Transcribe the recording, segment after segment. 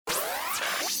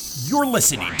You're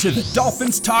listening to the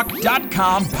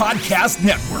DolphinsTalk.com podcast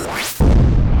network.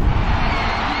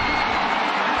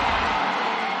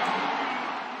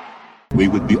 We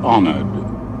would be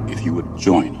honored if you would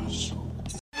join us.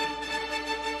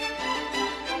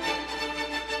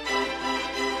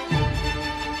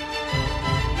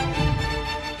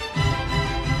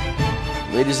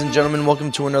 Ladies and gentlemen,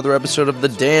 welcome to another episode of the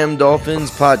Damn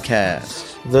Dolphins podcast.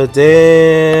 The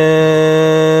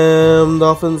Damn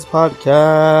Dolphins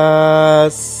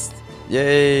podcast.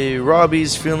 Yay,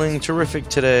 Robbie's feeling terrific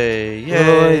today. No,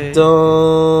 Yay. I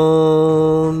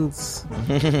don't.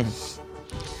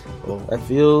 Well, I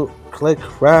feel like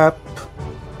crap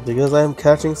because I'm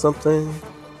catching something.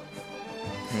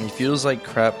 he feels like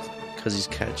crap because he's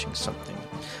catching something.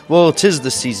 Well, 'tis the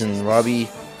season, Robbie.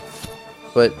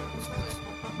 But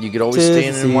you could always stay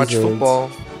in and watch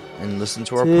football and listen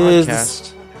to our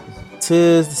podcast.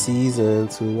 Tis the season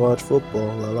to watch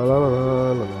football. La, la, la,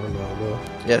 la, la, la, la.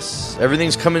 Yes,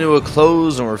 everything's coming to a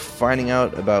close, and we're finding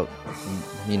out about,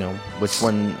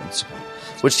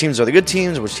 which teams are the good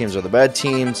teams, which teams are the bad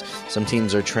teams. Some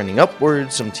teams are trending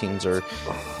upwards. Some teams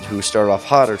who start off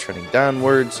hot are trending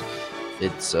downwards.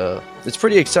 It's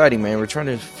pretty exciting, man. We're trying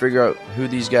to figure out who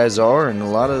these guys are, and a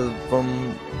lot of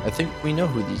them, I think we know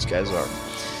who these guys are.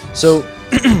 So,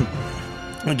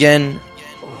 again,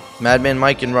 Madman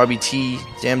Mike and Robbie T,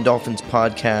 Damn Dolphins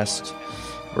podcast.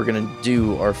 We're going to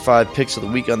do our 5 picks of the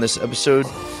week on this episode.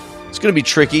 It's going to be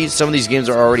tricky. Some of these games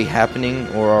are already happening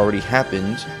or already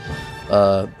happened.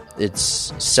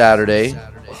 It's Saturday,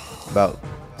 about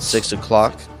 6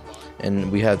 o'clock,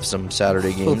 and we have some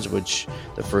Saturday games, which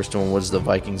the first one was the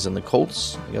Vikings and the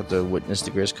Colts. We got to witness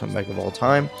the greatest comeback of all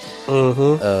time.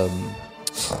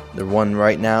 The one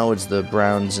right now is the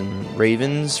Browns and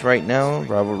Ravens right now,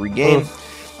 rivalry game.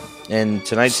 And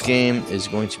tonight's game is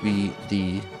going to be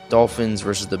the Dolphins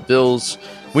versus the Bills.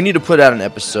 We need to put out an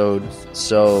episode,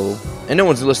 and no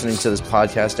one's listening to this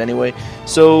podcast anyway,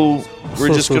 so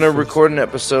we're just going to record an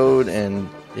episode, and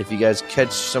if you guys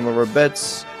catch some of our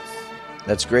bets,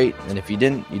 that's great, and if you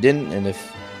didn't, you didn't, and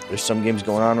if there's some games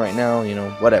going on right now,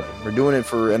 whatever. We're doing it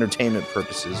for entertainment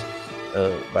purposes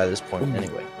by this point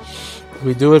anyway.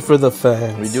 We do it for the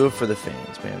fans. We do it for the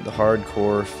fans, man, the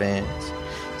hardcore fans.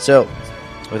 So,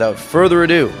 without further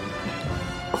ado,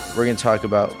 we're going to talk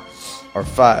about our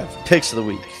 5 picks of the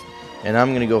week. And I'm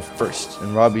going to go first,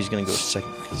 and Robbie's going to go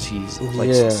second because he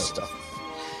likes this stuff.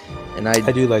 And I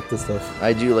do like this stuff.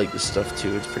 I do like this stuff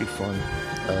too. It's pretty fun.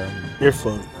 You're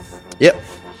fun. Yep.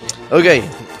 Okay,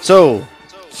 so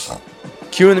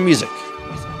cue in the music.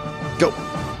 Go.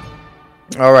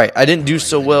 All right, I didn't do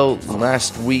so well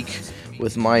last week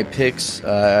with my picks.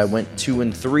 I went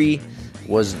 2-3.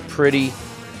 Wasn't pretty.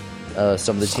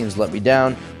 Some of the teams let me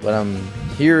down, but I'm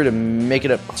here to make it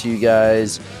up to you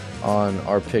guys on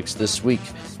our picks this week.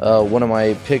 One of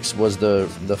my picks was the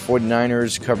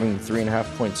 49ers covering the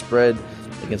 3.5-point spread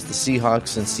against the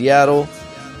Seahawks in Seattle.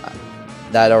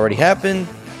 That already happened.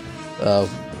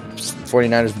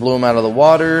 49ers blew them out of the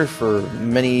water for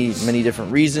many, many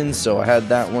different reasons, so I had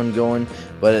that one going,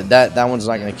 but that one's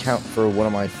not going to count for one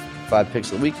of my 5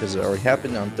 picks of the week because it already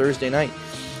happened on Thursday night.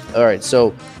 All right,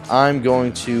 so I'm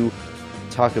going to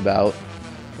talk about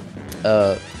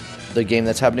the game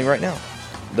that's happening right now.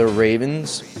 The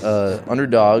Ravens,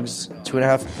 underdogs,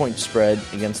 2.5-point spread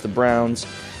against the Browns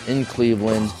in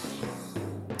Cleveland.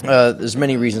 There's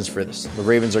many reasons for this. The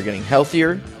Ravens are getting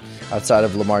healthier outside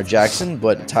of Lamar Jackson,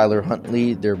 but Tyler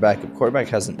Huntley, their backup quarterback,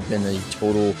 hasn't been a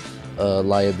total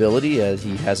liability as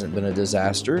he hasn't been a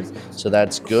disaster, so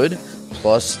that's good.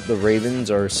 Plus, the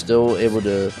Ravens are still able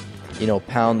to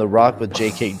pound the rock with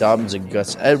J.K. Dobbins and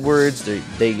Gus Edwards.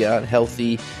 They got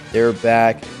healthy. They're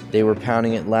back. They were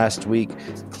pounding it last week.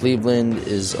 Cleveland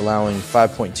is allowing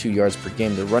 5.2 yards per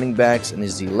game to running backs and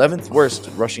is the 11th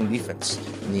worst rushing defense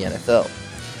in the NFL.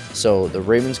 So the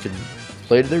Ravens could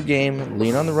play to their game,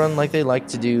 lean on the run like they like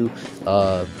to do.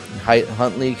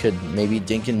 Huntley could maybe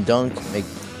dink and dunk,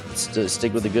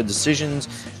 stick with the good decisions,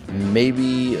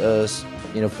 maybe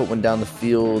put one down the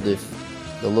field if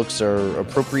the looks are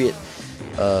appropriate.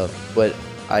 But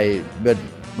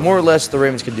more or less, the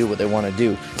Ravens can do what they want to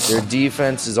do. Their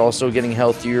defense is also getting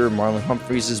healthier. Marlon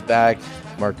Humphreys is back.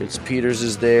 Marcus Peters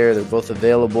is there. They're both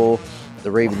available.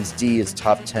 The Ravens' D is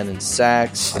top 10 in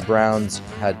sacks. The Browns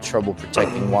had trouble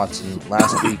protecting Watson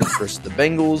last week versus the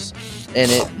Bengals,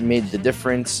 and it made the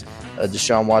difference.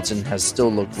 Deshaun Watson has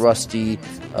still looked rusty.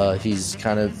 He's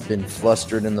kind of been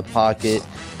flustered in the pocket.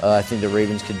 I think the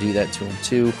Ravens could do that to him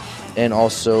too. And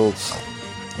also,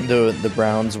 the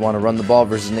Browns want to run the ball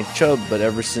versus Nick Chubb, but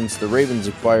ever since the Ravens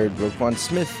acquired Roquan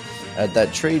Smith at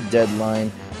that trade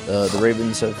deadline, The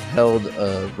Ravens have held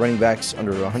running backs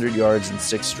under 100 yards in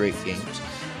 6 straight games.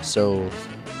 So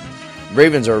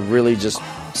Ravens are really just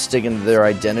sticking to their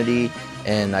identity,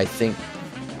 and I think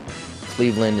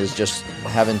Cleveland is just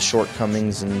having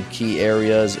shortcomings in key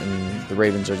areas, and the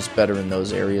Ravens are just better in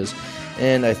those areas.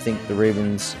 And I think the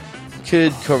Ravens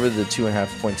could cover the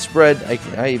 2.5-point spread.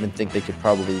 I even think they could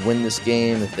probably win this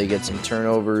game if they get some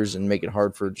turnovers and make it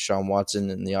hard for Deshaun Watson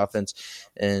and the offense.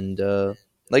 And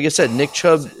like I said, Nick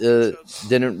Chubb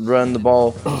didn't run the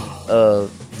ball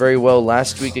very well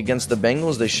last week against the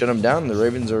Bengals. They shut him down. The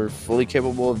Ravens are fully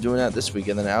capable of doing that this week.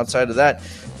 And then outside of that,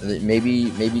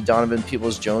 maybe Donovan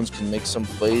Peoples-Jones can make some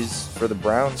plays for the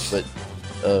Browns. But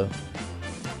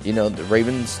the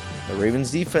Ravens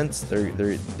defense,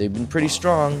 they've been pretty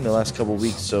strong the last couple of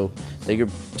weeks, so they could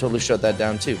totally shut that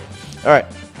down too. All right,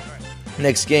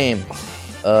 next game.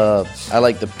 I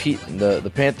like the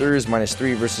Panthers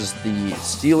 -3 versus the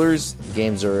Steelers.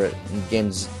 Games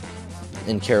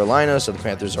in Carolina, so the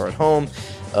Panthers are at home.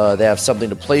 They have something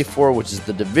to play for, which is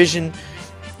the division,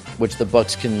 which the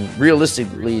Bucs can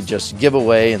realistically just give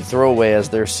away and throw away as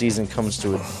their season comes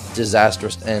to a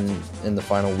disastrous end in the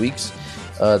final weeks.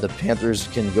 The Panthers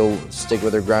can go stick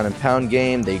with their ground and pound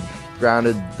game. They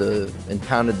pounded the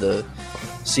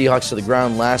Seahawks to the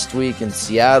ground last week in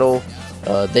Seattle.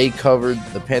 The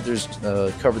Panthers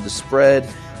covered the spread.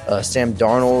 Sam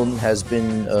Darnold has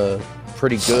been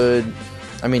pretty good.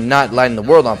 I mean, not lighting the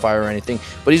world on fire or anything,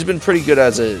 but he's been pretty good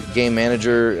as a game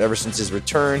manager ever since his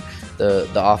return. The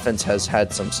offense has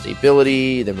had some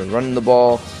stability. They've been running the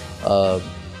ball.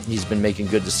 He's been making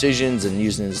good decisions and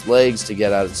using his legs to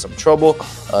get out of some trouble.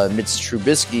 Mitch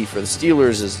Trubisky for the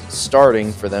Steelers is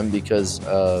starting for them because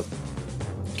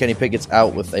Kenny Pickett's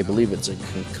out with, I believe it's a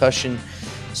concussion.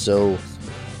 So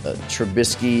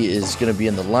Trubisky is going to be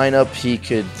in the lineup. He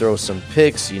could throw some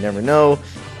picks. You never know.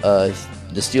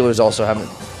 The Steelers also haven't,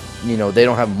 they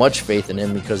don't have much faith in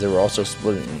him because they were also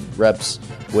splitting reps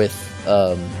with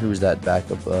who's that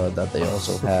backup that they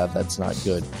also have. That's not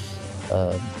good.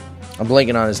 I'm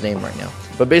blanking on his name right now.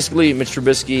 But basically, Mitch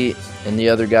Trubisky and the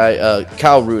other guy,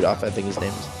 Kyle Rudolph, I think his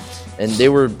name is. And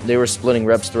they were splitting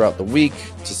reps throughout the week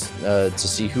to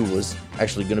see who was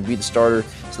actually going to be the starter.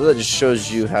 So that just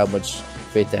shows you how much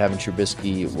faith they have in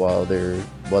Trubisky while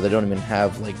they don't even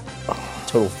have like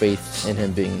total faith in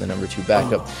him being the number 2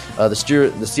 backup. The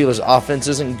Steelers' offense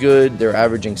isn't good. They're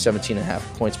averaging 17.5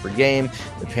 points per game.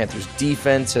 The Panthers'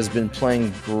 defense has been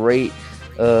playing great,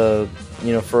 for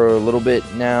a little bit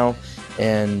now,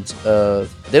 and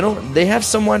they have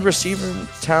some wide receiver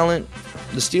talent.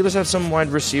 The Steelers have some wide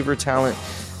receiver talent,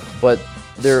 but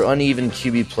their uneven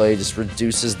QB play just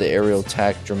reduces the aerial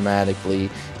attack dramatically,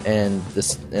 and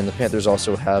the Panthers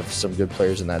also have some good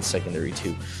players in that secondary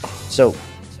too. So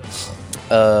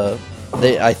I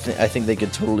think they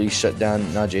could totally shut down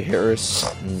Najee Harris,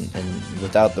 and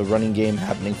without the running game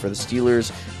happening for the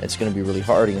Steelers, it's going to be really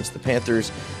hard against the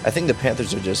Panthers. I think the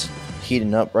Panthers are just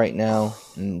heating up right now,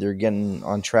 and they're getting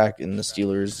on track, and the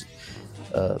Steelers,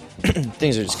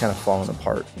 things are just kind of falling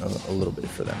apart a little bit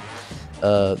for them.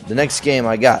 The next game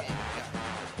I got,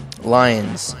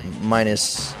 Lions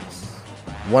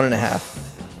 -1.5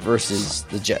 versus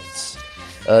the Jets.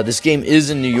 This game is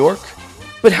in New York,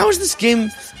 but how is this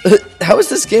game a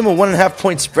 1.5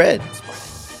 point spread?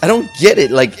 I don't get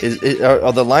it. Like,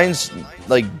 are the Lions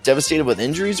like devastated with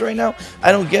injuries right now?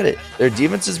 I don't get it. Their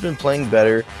defense has been playing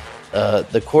better.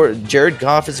 Jared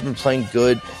Goff has been playing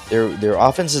good. Their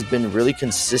offense has been really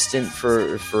consistent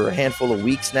for a handful of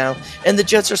weeks now, and the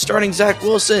Jets are starting Zach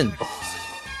Wilson.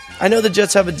 I know the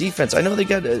Jets have a defense. I know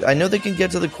they can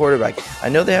get to the quarterback. I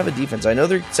know they have a defense. I know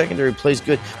their secondary plays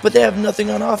good, but they have nothing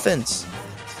on offense.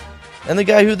 And the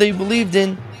guy who they believed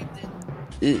in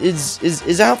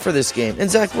is out for this game.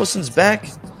 And Zach Wilson's back.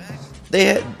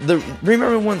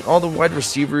 Remember when all the wide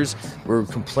receivers were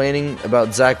complaining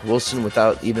about Zach Wilson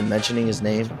without even mentioning his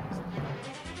name?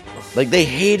 Like, they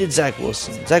hated Zach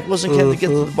Wilson. Zach Wilson can't get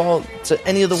the ball to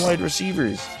any of the wide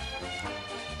receivers.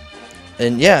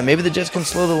 And yeah, maybe the Jets can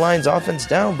slow the Lions' offense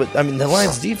down, but I mean, the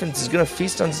Lions' defense is going to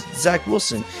feast on Zach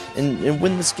Wilson and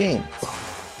win this game.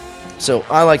 So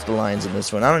I like the Lions in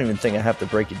this one. I don't even think I have to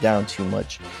break it down too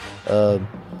much.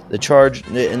 The Charge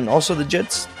and also the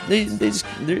Jets,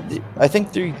 I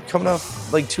think they're coming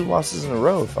off like 2 losses in a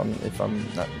row,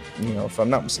 if I'm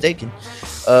not mistaken.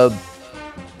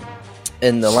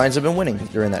 And the Lions have been winning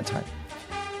during that time.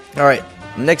 All right,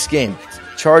 next game,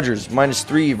 Chargers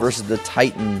 -3 versus the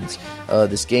Titans.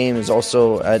 This game is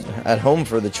also at home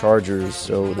for the Chargers,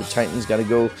 so the Titans got to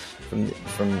go from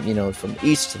the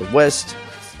east to the west.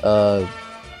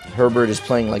 Herbert is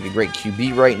playing like a great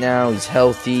QB right now. He's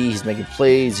healthy. He's making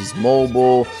plays. He's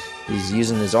mobile. He's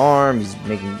using his arm.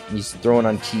 He's throwing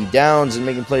on key downs and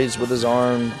making plays with his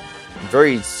arm.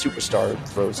 Very superstar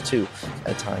throws too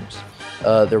at times.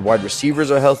 Their wide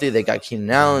receivers are healthy. They got Keenan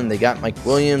Allen. They got Mike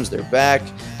Williams. They're back.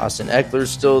 Austin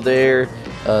Eckler's still there.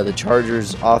 The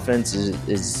Chargers offense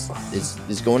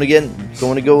is going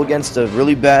to go against a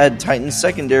really bad Titans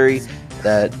secondary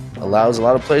that allows a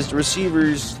lot of plays to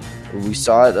receivers. We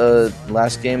saw it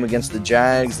last game against the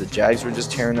Jags. The Jags were just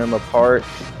tearing them apart.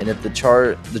 And if the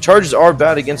Chargers are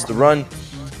bad against the run,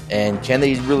 and can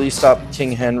they really stop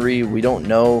King Henry? We don't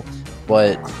know,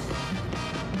 but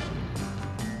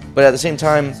at the same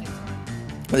time,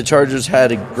 the Chargers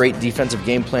had a great defensive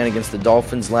game plan against the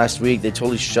Dolphins last week. They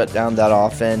totally shut down that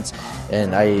offense,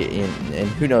 and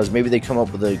who knows, maybe they come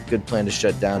up with a good plan to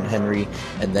shut down Henry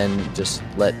and then just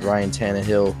let Ryan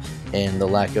Tannehill and the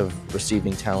lack of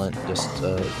receiving talent just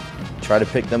try to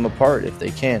pick them apart if they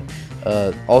can.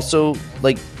 Also,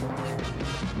 like,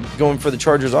 going for the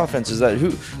Chargers offense is that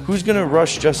who's going to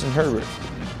rush Justin Herbert?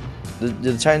 Do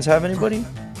the Titans have anybody?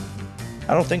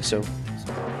 I don't think so.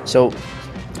 So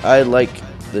I like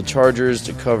the Chargers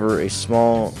to cover a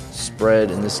small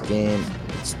spread in this game.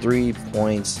 It's 3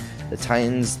 points. The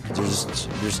Titans,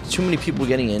 there's too many people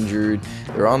getting injured.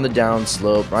 They're on the down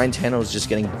slope. Ryan Tannehill is just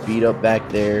getting beat up back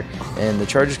there, and the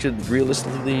Chargers could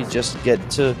realistically just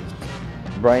get to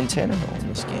Ryan Tannehill in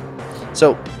this game.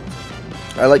 So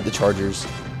I like the Chargers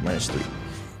 -3.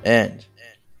 And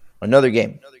another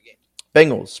game,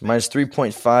 Bengals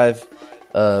 -3.5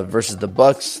 versus the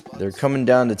Bucks. They're coming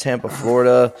down to Tampa,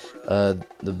 Florida.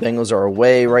 The Bengals are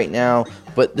away right now,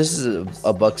 but this is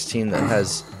a Bucks team that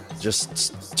has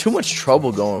just too much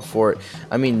trouble going for it.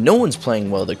 I mean, no one's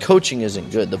playing well. The coaching isn't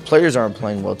good. The players aren't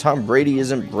playing well. Tom Brady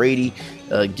isn't Brady.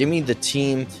 Give me the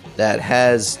team that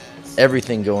has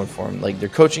everything going for him. Like, their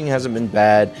coaching hasn't been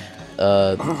bad.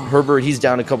 Herbert, he's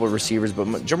down a couple of receivers, but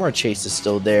Jamar Chase is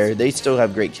still there. They still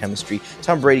have great chemistry.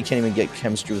 Tom Brady can't even get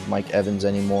chemistry with Mike Evans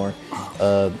anymore.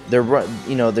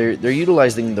 They're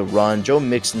utilizing the run. Joe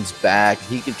Mixon's back.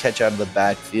 He could catch out of the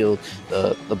backfield.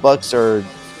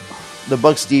 The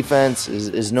Bucks defense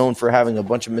is known for having a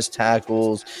bunch of missed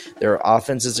tackles. Their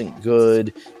offense isn't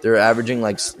good. They're averaging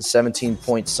like 17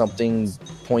 something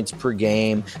points per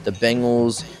game. The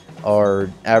Bengals are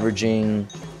averaging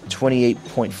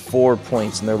 28.4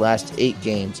 points in their last 8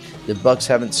 games. The Bucks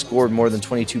haven't scored more than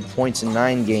 22 points in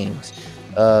 9 games.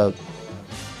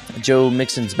 Joe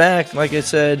Mixon's back, like I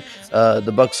said.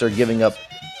 The Bucks are giving up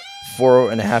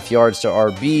 4.5 yards to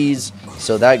RBs,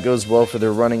 so that goes well for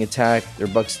their running attack. Their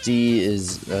Bucks D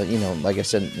is, like I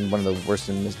said, one of the worst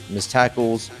in missed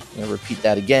tackles. I'm going to repeat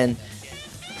that again.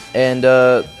 And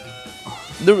the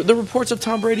reports of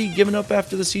Tom Brady giving up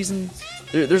after the season,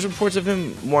 there's reports of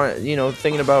him,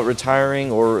 thinking about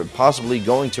retiring or possibly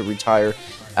going to retire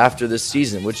after this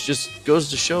season, which just goes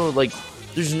to show, like,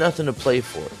 there's nothing to play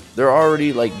for. They're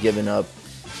already, like, giving up.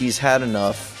 He's had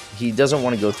enough. He doesn't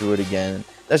want to go through it again.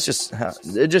 That's just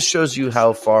it just shows you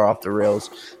how far off the rails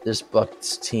this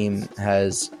Bucs team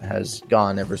has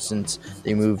gone ever since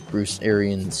they moved Bruce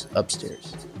Arians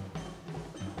upstairs,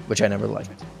 which I never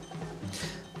liked.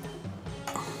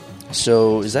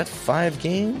 So is that 5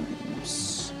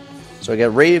 games? So I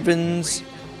got Ravens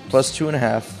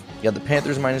 +2.5. I got the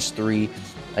Panthers -3.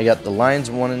 I got the Lions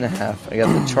 1.5. I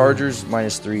got the Chargers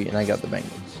 -3, and I got the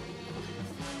Bengals.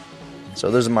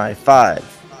 So those are my 5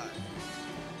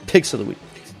 picks of the week.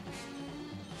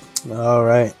 All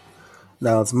right.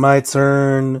 Now it's my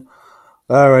turn.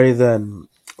 Alrighty then.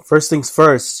 First things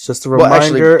first, just a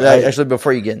reminder. Actually,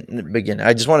 before you begin,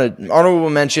 I just want to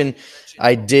honorable mention,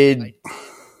 I did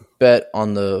bet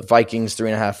on the Vikings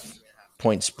 3.5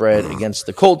 point spread against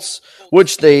the Colts,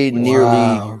 which they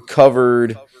nearly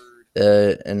covered.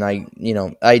 And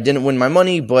I didn't win my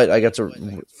money, but I got to,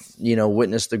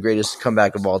 witness the greatest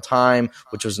comeback of all time,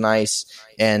 which was nice.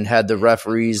 And had the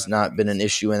referees not been an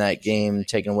issue in that game,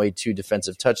 taking away 2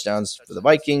 defensive touchdowns for the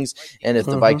Vikings, and if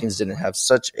the Vikings didn't have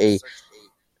such a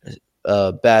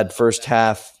bad first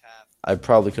half, I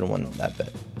probably could have won that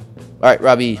bet. All right,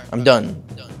 Robbie, I'm done.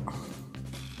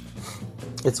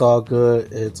 It's all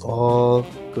good. It's all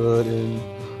good in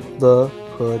the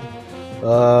hood.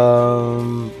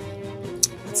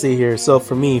 Let's see here. So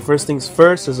for me, first things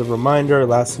first, as a reminder,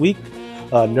 last week,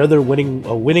 another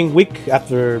winning week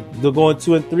after going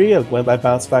 2-3. I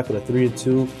bounced back with a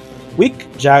 3-2 week.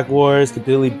 Jaguars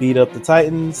completely beat up the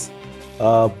Titans.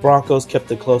 Broncos kept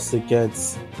it close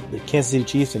against the Kansas City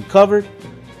Chiefs and covered.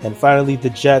 And finally, the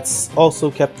Jets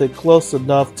also kept it close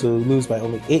enough to lose by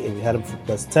only 8, and we had them for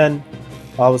 +10.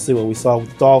 Obviously, what we saw with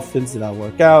the Dolphins did not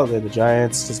work out. The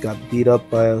Giants just got beat up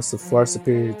by a far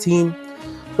superior team.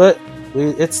 But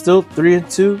it's still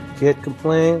 3-2. Can't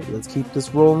complain. Let's keep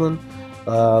this rolling.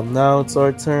 Now it's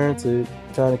our turn to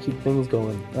try to keep things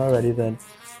going. Alrighty then.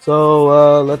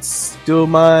 So let's do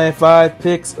my 5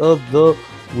 picks of the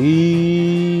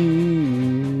week.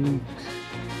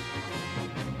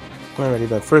 Alrighty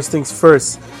then. First things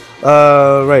first.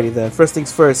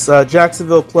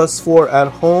 Jacksonville +4 at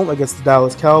home against the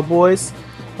Dallas Cowboys.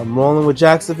 I'm rolling with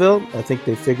Jacksonville. I think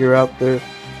they figure out their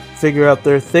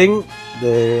thing.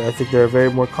 I think they're a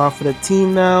very more confident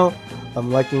team now.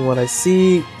 I'm liking what I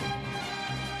see.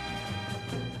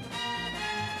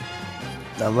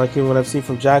 I'm liking what I've seen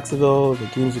from Jacksonville. The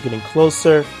teams are getting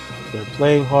closer. They're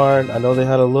playing hard. I know they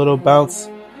had a little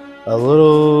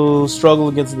struggle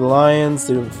against the Lions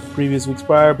the previous weeks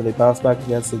prior, but they bounced back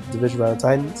against the division round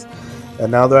Titans.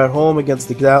 And now they're at home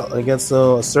against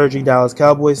a surging Dallas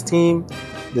Cowboys team.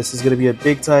 This is going to be a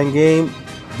big-time game.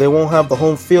 They won't have the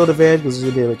home field advantage because they're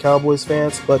going to be Cowboys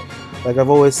fans, but like I've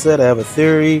always said, I have a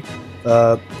theory.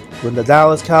 When the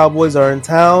Dallas Cowboys are in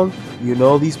town, you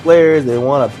know these players, they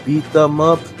want to beat them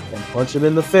up and punch them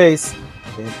in the face.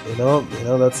 And,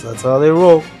 that's how they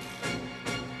roll.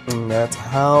 And that's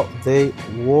how they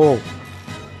roll.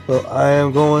 So I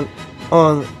am going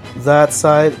on that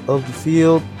side of the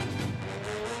field.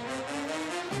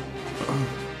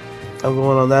 I'm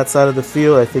going on that side of the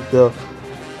field. I think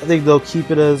they'll keep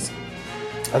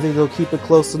it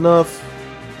close enough.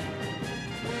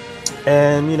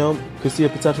 And could see a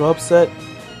potential upset.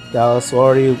 Dallas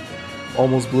already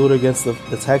almost blew it against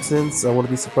the Texans. I wouldn't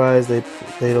be surprised they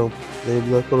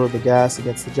let go of the gas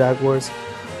against the Jaguars.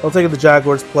 I'm taking the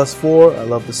Jaguars +4. I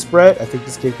love the spread. I think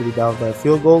this game could be down by a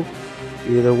field goal.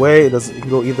 Either way, it can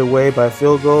go either way by a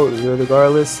field goal.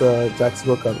 Regardless,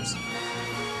 Jacksonville covers.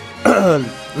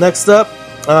 Next up,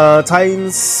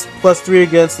 Titans +3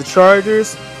 against the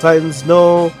Chargers. Titans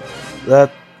know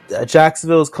that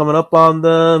Jacksonville is coming up on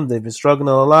them. They've been struggling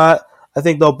a lot. I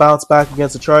think they'll bounce back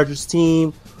against the Chargers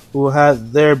team, who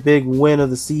had their big win of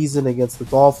the season against the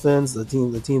Dolphins, the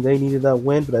team they needed that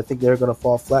win, but I think they're going to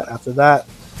fall flat after that.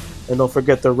 And don't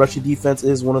forget, their rushing defense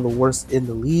is one of the worst in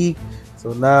the league.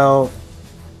 So now,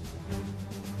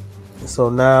 I'm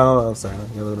sorry,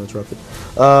 I'm a little interrupted.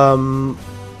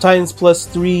 Titans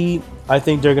 +3. I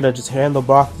think they're going to just hand the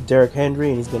block to Derrick Henry,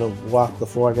 and he's going to walk the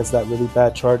floor against that really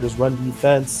bad Chargers run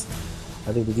defense.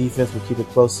 I think the defense will keep it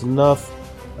close enough.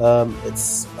 And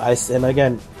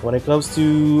again, when it comes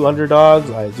to underdogs,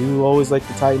 I do always like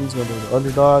the Titans when they're the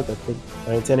underdog. I think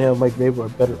Ryan Tannehill and Mike Vrabel are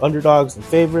better underdogs than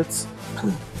favorites.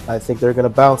 I think they're going to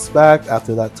bounce back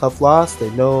after that tough loss.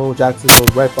 They know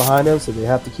Jacksonville's right behind them, so they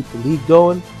have to keep the league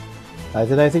going. I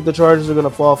think the Chargers are going to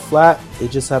fall flat. They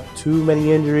just have too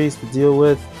many injuries to deal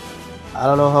with. I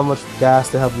don't know how much gas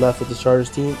they have left with the Chargers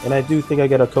team, and I do think I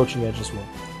get a coaching edge as well.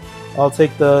 I'll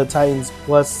take the Titans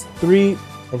 +3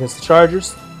 against the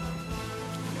Chargers.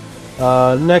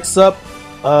 Next up,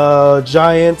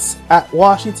 Giants at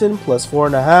Washington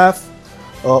 +4.5.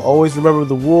 Always remember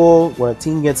the rule: when a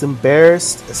team gets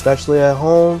embarrassed, especially at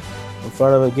home, in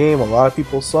front of a game a lot of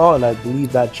people saw, and I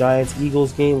believe that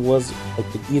Giants-Eagles game was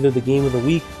either the game of the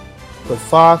week for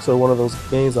Fox or one of those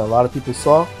games that a lot of people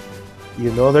saw.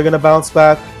 They're going to bounce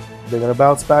back. They're going to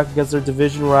bounce back against their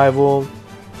division rival.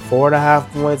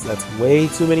 4.5 points. That's way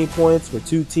too many points for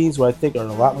two teams who I think are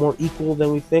a lot more equal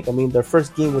than we think. I mean, their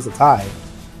first game was a tie.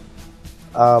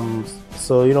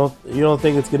 So you don't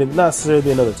think it's going to not necessarily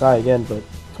be another tie again, but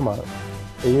come on.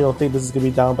 You don't think this is going to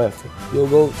be down by a field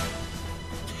goal?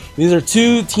 These are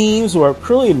two teams who are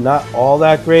currently not all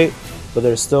that great, but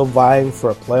they're still vying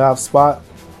for a playoff spot.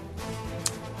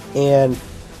 And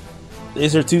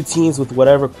these are two teams with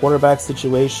whatever quarterback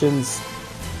situations.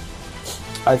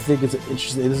 I think it's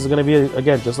interesting. This is going to be,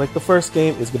 again, just like the first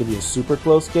game, it's going to be a super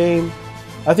close game.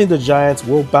 I think the Giants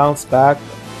will bounce back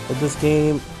at this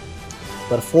game.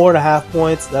 But 4.5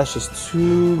 points, that's just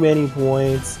too many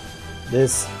points.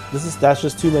 That's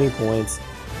just too many points.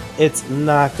 It's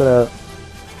not gonna.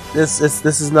 This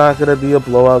is not gonna be a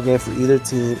blowout game for either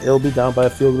team. It'll be down by a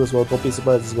field goal as well. Don't be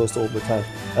surprised if this goes to overtime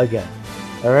again.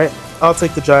 All right, I'll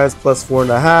take the Giants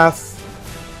 +4.5.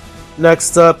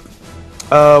 Next up,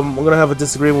 I'm gonna have a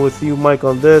disagreement with you, Mike,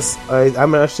 on this.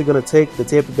 I'm actually gonna take the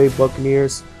Tampa Bay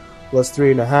Buccaneers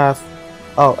 +3.5.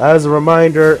 Oh, as a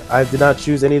reminder, I did not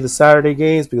choose any of the Saturday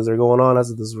games because they're going on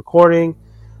as of this recording,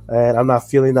 and I'm not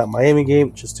feeling that Miami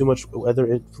game, just too much weather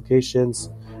implications.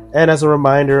 And as a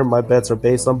reminder, my bets are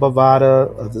based on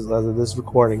Bovada as of this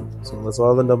recording, so that's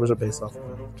all the numbers are based off of.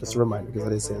 Just a reminder because I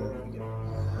didn't say that at the beginning.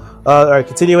 All right,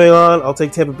 continuing on, I'll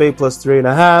take Tampa Bay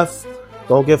 +3.5.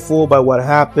 Don't get fooled by what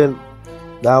happened.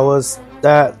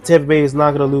 That Tampa Bay is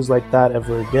not going to lose like that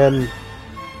ever again.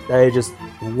 They just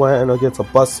went against a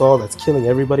buzzsaw that's killing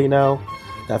everybody now.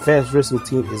 That San Francisco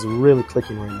team is really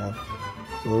clicking right now.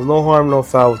 So there's no harm, no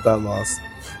foul with that loss.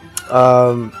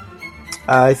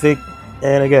 I think,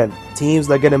 and again, teams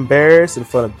that get embarrassed in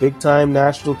front of big-time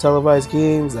national televised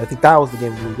games, I think that was the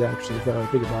game of the week, actually, if I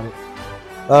think about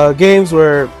it. Games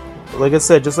where, like I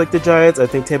said, just like the Giants, I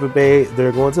think Tampa Bay,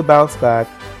 they're going to bounce back.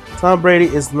 Tom Brady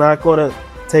is not going to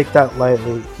take that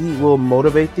lightly. He will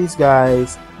motivate these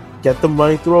guys, get them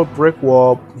running through a brick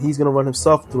wall. He's going to run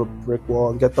himself through a brick wall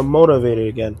and get them motivated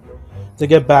again to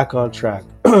get back on track.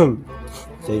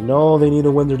 They know they need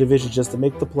to win their division just to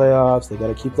make the playoffs. They got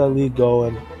to keep that lead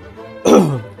going.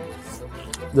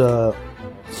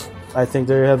 I think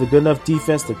they have a good enough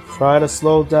defense to try to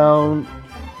slow down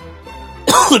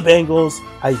the Bengals.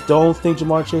 I don't think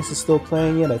Jamar Chase is still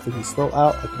playing yet. I think he's still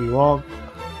out. I could be wrong.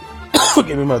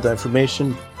 Give me that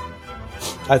information.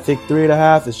 I think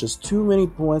 3.5 is just too many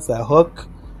points. That hook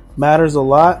matters a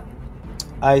lot.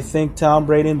 I think Tom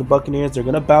Brady and the Buccaneers are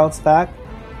going to bounce back.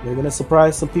 They're going to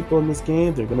surprise some people in this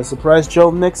game. They're going to surprise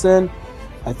Joe Mixon.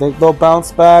 I think they'll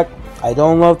bounce back. I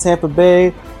don't love Tampa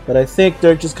Bay, but I think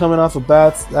they're just coming off a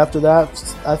bad. After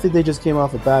that, I think they just came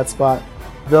off a bad spot.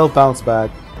 They'll bounce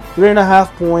back. 3.5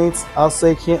 points. I'll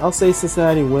say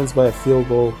Cincinnati wins by a field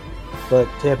goal, but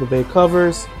Tampa Bay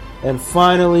covers. And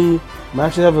finally, I'm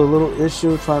actually having a little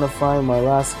issue trying to find my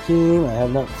last team. I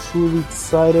have not truly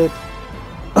decided,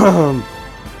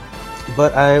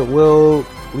 but I will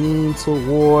lean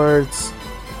towards.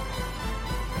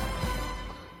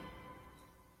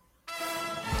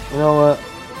 You know what?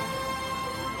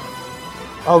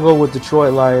 I'll go with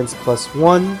Detroit Lions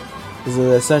 +1. This is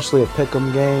essentially a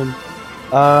pick'em game.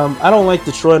 I don't like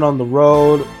Detroit on the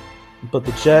road, but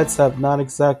the Jets have not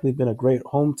exactly been a great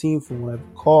home team from what I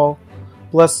recall.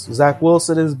 Plus, Zach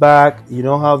Wilson is back. You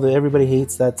know how everybody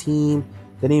hates that team.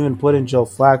 They didn't even put in Joe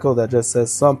Flacco. That just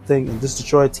says something. And this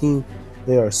Detroit team,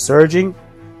 they are surging.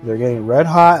 They're getting red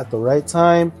hot at the right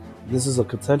time. This is a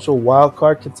potential wild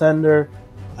card contender.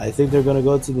 I think they're going to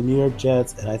go to the New York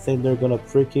Jets, and I think they're going to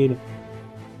freaking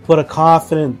put a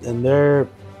confidence in their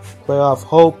playoff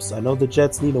hopes. I know the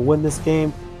Jets need to win this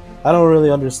game. I don't really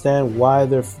understand why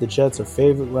the Jets are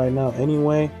favorite right now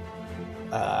anyway.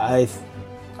 I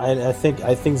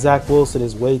think Zach Wilson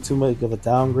is way too much of a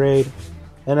downgrade.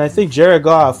 And I think Jared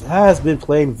Goff has been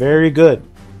playing very good.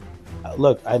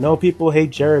 Look, I know people hate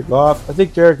Jared Goff. I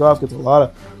think Jared Goff gets a lot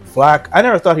of flack. I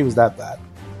never thought he was that bad.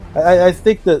 I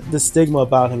think that the stigma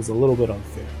about him is a little bit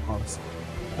unfair, honestly.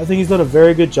 I think he's done a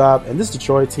very good job. And this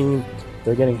Detroit team,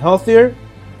 they're getting healthier.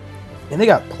 And they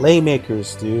got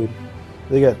playmakers, dude.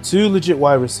 They got 2 legit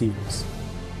wide receivers.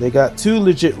 They got 2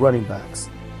 legit running backs.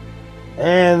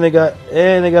 And they got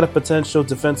a potential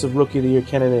defensive rookie of the year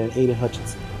candidate in Aiden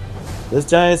Hutchinson. This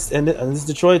Giants and this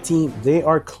Detroit team, they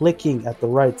are clicking at the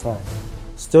right time.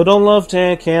 Still don't love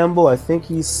Dan Campbell. I think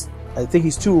he's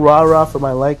too rah-rah for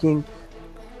my liking.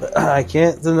 But I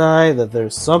can't deny that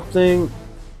there's something.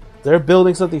 They're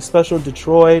building something special in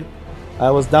Detroit. I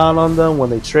was down on them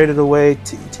when they traded away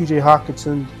T.J.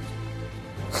 Hawkinson.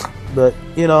 But,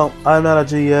 you know, I'm not a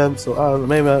GM, so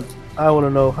I want to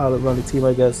know how to run the team,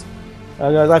 I guess.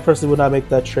 I personally would not make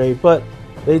that trade, but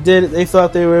they did. They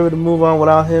thought they were able to move on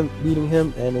without him, needing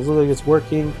him, and it looks like it's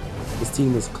working. This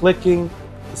team is clicking.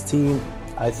 This team,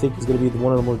 I think, is going to be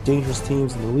one of the more dangerous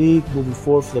teams in the league moving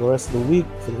forward for the rest of the week,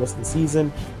 for the rest of the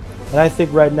season. And I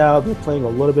think right now they're playing a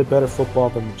little bit better football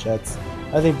than the Jets.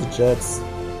 I think the Jets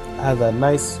had that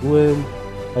nice win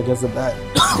against the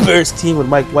Bears team with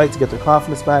Mike White to get their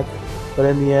confidence back, but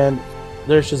in the end,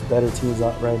 there's just better teams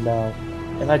out right now.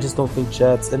 And I just don't think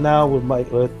Jets. And now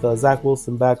with Zach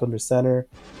Wilson back under center,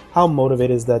 how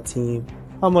motivated is that team?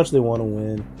 How much they want to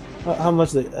win? How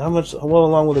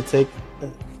long will it take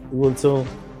until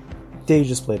they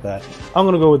just play bad? I'm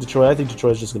gonna go with Detroit. I think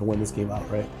Detroit's just gonna win this game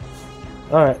outright.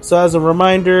 All right. So as a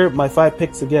reminder, my 5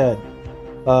 picks again: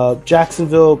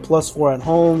 Jacksonville +4 at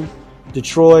home,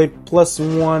 Detroit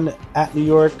 +1 at New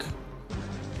York,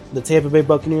 the Tampa Bay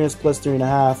Buccaneers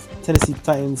 +3.5, Tennessee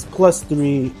Titans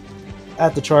 +3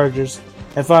 at the Chargers,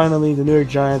 and finally the New York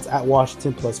Giants at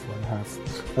Washington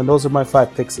 +4.5. And those are my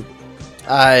 5 picks.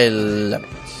 I love it.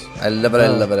 I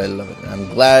love it.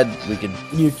 I'm glad we could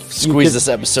squeeze this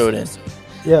episode in.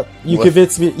 Yep, you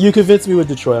convinced me with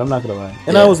Detroit. I'm not gonna lie.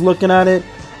 And yeah. I was looking at it.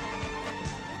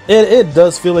 It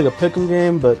does feel like a pick'em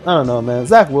game, but I don't know, man.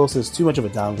 Zach Wilson is too much of a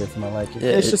downgrade for my liking.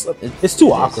 Yeah, it's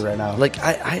too awkward right now. Like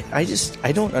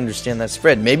I don't understand that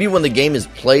spread. Maybe when the game is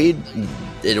played,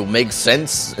 it'll make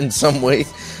sense in some way.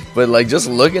 But like just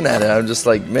looking at it, I'm just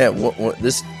like, man, what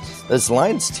this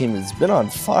Lions team has been on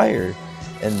fire,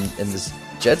 and this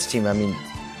Jets team. I mean,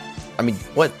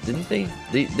 what didn't they?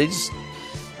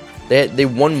 They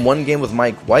won one game with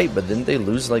Mike White, but didn't they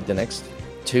lose like the next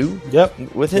two?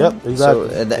 Yep, with him. Yep, exactly.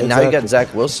 So now you got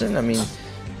Zach Wilson. I mean,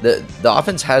 the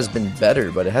offense has been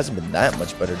better, but it hasn't been that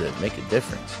much better to make a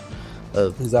difference.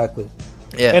 Exactly.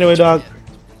 Yeah. Anyway, dog.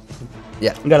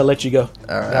 Yeah, I gotta let you go.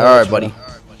 All right, buddy.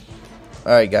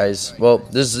 All right, guys. Well,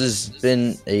 this has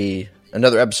been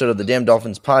another episode of the Damn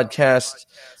Dolphins podcast.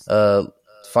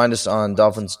 Find us on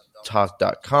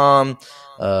DolphinsTalk.com.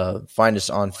 Find us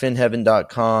on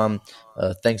FinHeaven.com.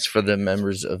 Thanks for the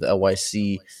members of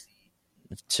LYC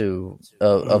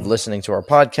of listening to our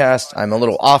podcast. I'm a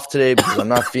little off today because I'm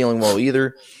not feeling well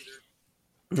either.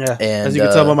 Yeah, and, as you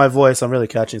can tell by my voice, I'm really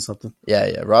catching something.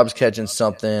 Yeah. Rob's catching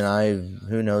something.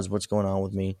 Who knows what's going on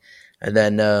with me. And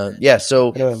then,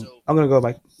 so... Anyway, I'm going to go,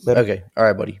 Mike. Later. Okay. All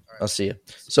right, buddy. I'll see you.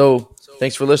 So,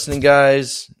 thanks for listening,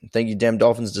 guys. Thank you, Damn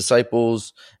Dolphins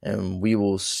disciples. And we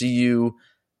will see you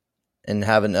and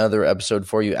have another episode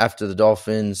for you after the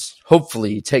Dolphins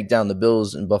hopefully take down the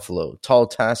Bills in Buffalo. Tall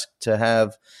task to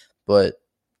have, but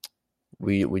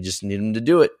we just need them to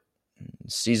do it.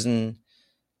 The season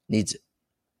needs it.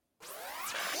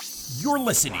 You're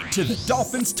listening to the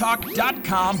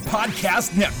DolphinsTalk.com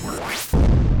podcast network.